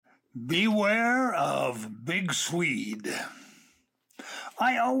Beware of Big Swede.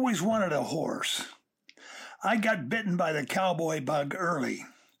 I always wanted a horse. I got bitten by the cowboy bug early.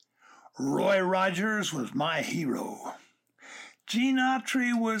 Roy Rogers was my hero. Gene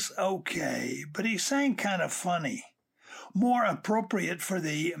Autry was okay, but he sang kind of funny. More appropriate for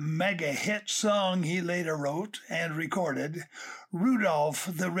the mega hit song he later wrote and recorded, Rudolph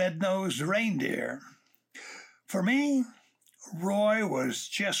the Red-Nosed Reindeer. For me, Roy was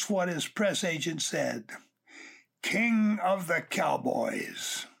just what his press agent said, King of the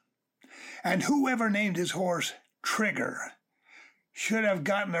Cowboys. And whoever named his horse Trigger should have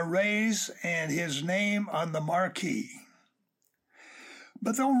gotten a raise and his name on the marquee.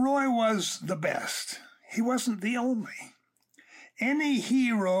 But though Roy was the best, he wasn't the only. Any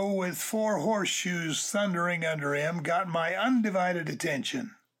hero with four horseshoes thundering under him got my undivided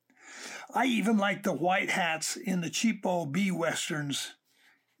attention. I even liked the white hats in the cheapo B-westerns.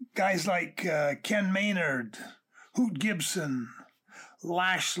 Guys like Ken Maynard, Hoot Gibson,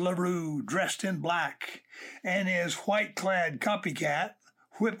 Lash LaRue dressed in black, and his white-clad copycat,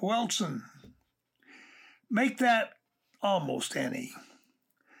 Whip Wilson. Make that almost any.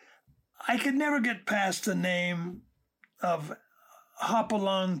 I could never get past the name of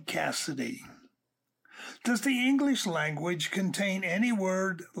Hopalong Cassidy. Does the English language contain any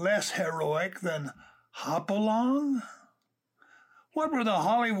word less heroic than Hopalong? What were the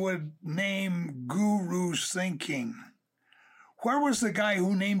Hollywood name gurus thinking? Where was the guy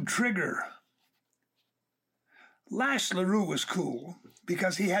who named Trigger? Lash LaRue was cool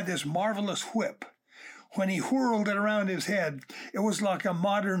because he had this marvelous whip. When he whirled it around his head, it was like a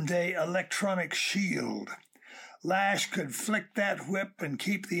modern-day electronic shield. Lash could flick that whip and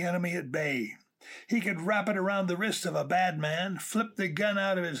keep the enemy at bay. He could wrap it around the wrist of a bad man, flip the gun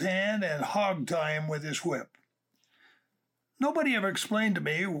out of his hand, and hog-tie him with his whip. Nobody ever explained to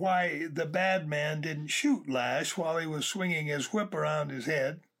me why the bad man didn't shoot Lash while he was swinging his whip around his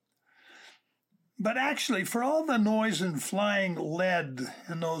head. But actually, for all the noise and flying lead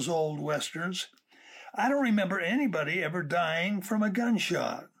in those old westerns, I don't remember anybody ever dying from a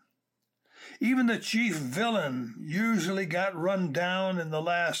gunshot. Even the chief villain usually got run down in the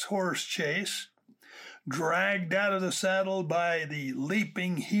last horse chase, dragged out of the saddle by the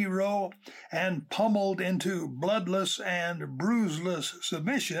leaping hero, and pummeled into bloodless and bruiseless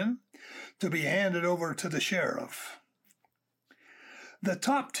submission to be handed over to the sheriff. The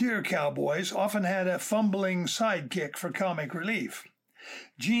top-tier cowboys often had a fumbling sidekick for comic relief.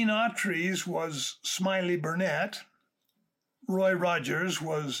 Gene Autry's was Smiley Burnett. Roy Rogers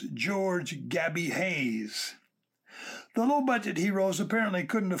was George Gabby Hayes. The low-budget heroes apparently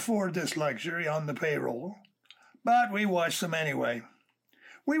couldn't afford this luxury on the payroll, but we watched them anyway.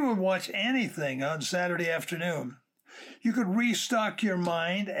 We would watch anything on Saturday afternoon. You could restock your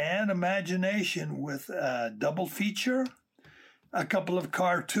mind and imagination with a double feature, a couple of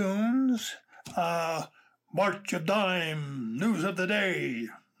cartoons, March a Dime, News of the Day,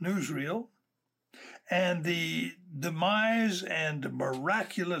 newsreel, and the demise and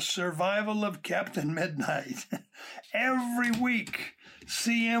miraculous survival of Captain Midnight. Every week,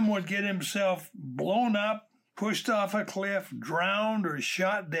 CM would get himself blown up, pushed off a cliff, drowned, or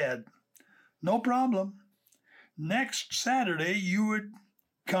shot dead. No problem. Next Saturday, you would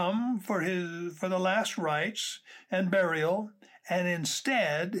come for the last rites and burial, and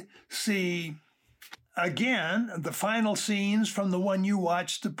instead see again the final scenes from the one you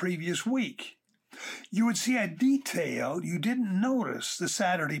watched the previous week. You would see a detail you didn't notice the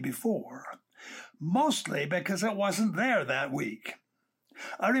Saturday before, mostly because it wasn't there that week.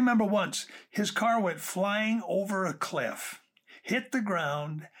 I remember once his car went flying over a cliff, hit the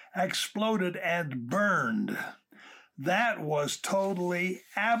ground, exploded, and burned. That was totally,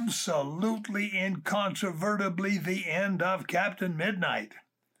 absolutely, incontrovertibly the end of Captain Midnight.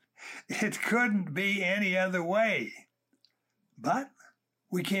 It couldn't be any other way. But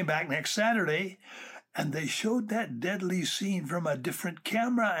we came back next Saturday, and they showed that deadly scene from a different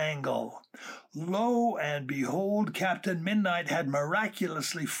camera angle. Lo and behold, Captain Midnight had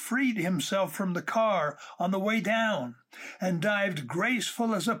miraculously freed himself from the car on the way down and dived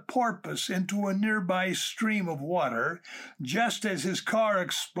graceful as a porpoise into a nearby stream of water, just as his car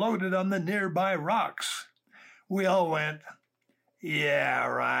exploded on the nearby rocks. We all went, "Yeah,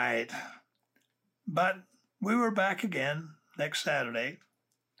 right." But we were back again next Saturday.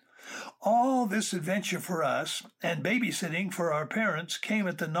 All this adventure for us and babysitting for our parents came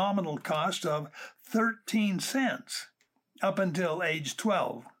at the nominal cost of 13 cents up until age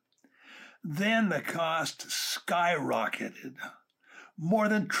 12. Then the cost skyrocketed, more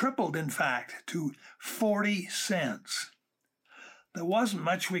than tripled, in fact, to 40 cents. There wasn't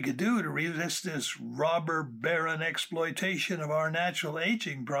much we could do to resist this robber baron exploitation of our natural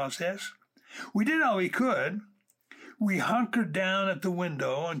aging process. We did all we could. We hunkered down at the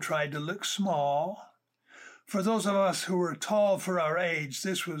window and tried to look small. For those of us who were tall for our age,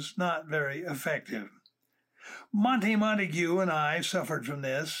 this was not very effective. Monty Montague and I suffered from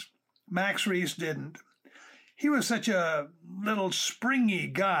this. Max Reese didn't. He was such a little springy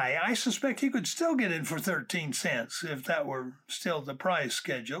guy. I suspect he could still get in for 13 cents if that were still the prize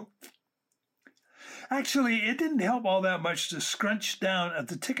schedule. Actually, it didn't help all that much to scrunch down at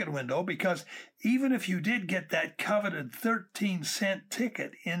the ticket window, because even if you did get that coveted 13-cent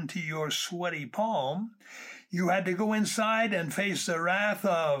ticket into your sweaty palm, you had to go inside and face the wrath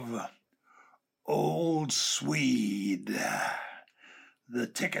of Old Swede, the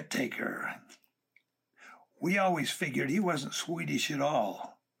ticket taker. We always figured he wasn't Swedish at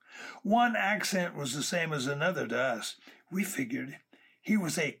all. One accent was the same as another to us. We figured he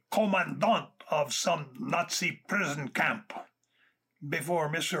was a commandant of some Nazi prison camp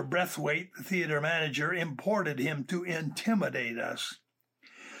before Mr. Breathwaite, the theater manager, imported him to intimidate us.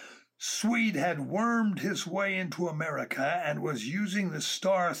 Swede had wormed his way into America and was using the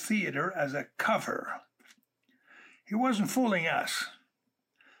Star Theater as a cover. He wasn't fooling us,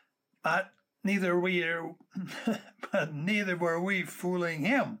 but neither were we fooling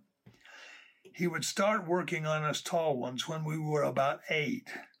him. He would start working on us tall ones when we were about 8.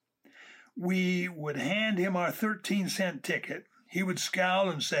 We would hand him our 13-cent ticket. He would scowl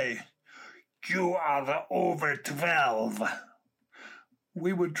and say, "You are the over 12.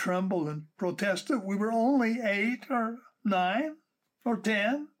 We would tremble and protest that we were only 8 or 9 or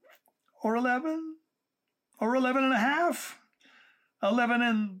 10 or 11 or 11 and a half, 11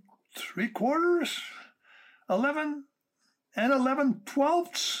 and 3/4, 11 and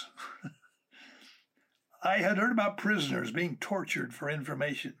 11/12. I had heard about prisoners being tortured for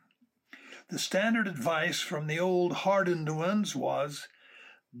information. The standard advice from the old hardened ones was,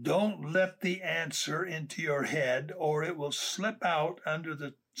 don't let the answer into your head or it will slip out under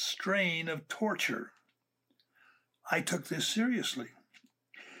the strain of torture. I took this seriously.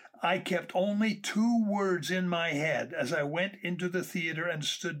 I kept only 2 words in my head as I went into the theater and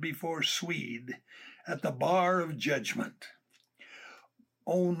stood before Swede at the bar of judgment.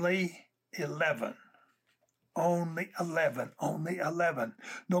 Only 11. Only 11, only 11.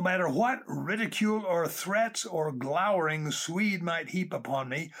 No matter what ridicule or threats or glowering Swede might heap upon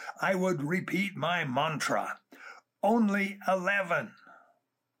me, I would repeat my mantra. Only 11.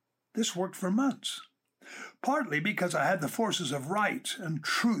 This worked for months, partly because I had the forces of right and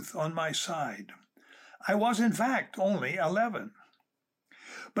truth on my side. I was, in fact, only 11.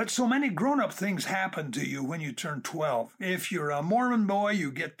 But so many grown-up things happen to you when you turn 12. If you're a Mormon boy, you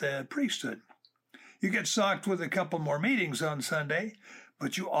get the priesthood. You get socked with a couple more meetings on Sunday,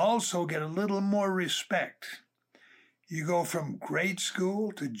 but you also get a little more respect. You go from grade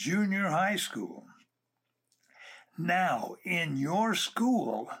school to junior high school. Now, in your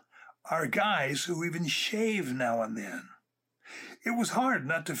school are guys who even shave now and then. It was hard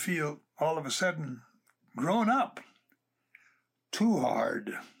not to feel all of a sudden grown up. Too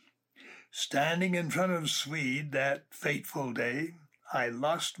hard. Standing in front of Swede that fateful day, I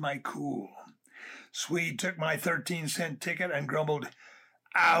lost my cool. Swede took my 13-cent ticket and grumbled,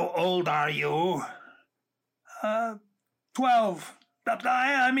 "How old are you?" 12.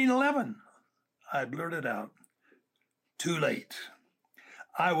 I mean 11. I blurted out. Too late.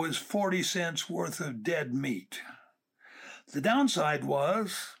 I was 40 cents worth of dead meat. The downside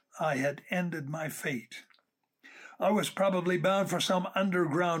was I had ended my fate. I was probably bound for some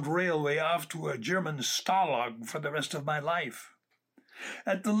underground railway off to a German Stalag for the rest of my life.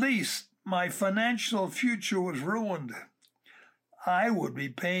 At the least, my financial future was ruined. I would be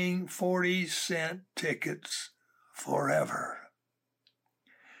paying 40-cent tickets forever.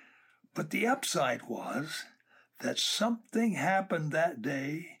 But the upside was that something happened that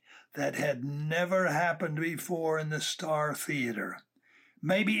day that had never happened before in the Star Theater.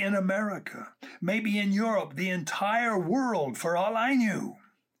 Maybe in America, maybe in Europe, the entire world, for all I knew.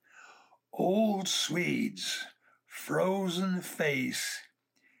 Old Swede's frozen face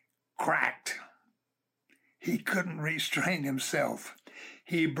cracked. He couldn't restrain himself.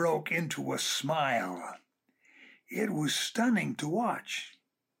 He broke into a smile. It was stunning to watch.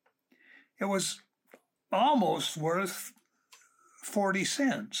 It was almost worth 40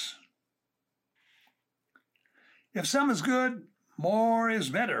 cents. If some is good, more is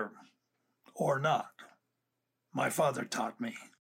better, or not, my father taught me.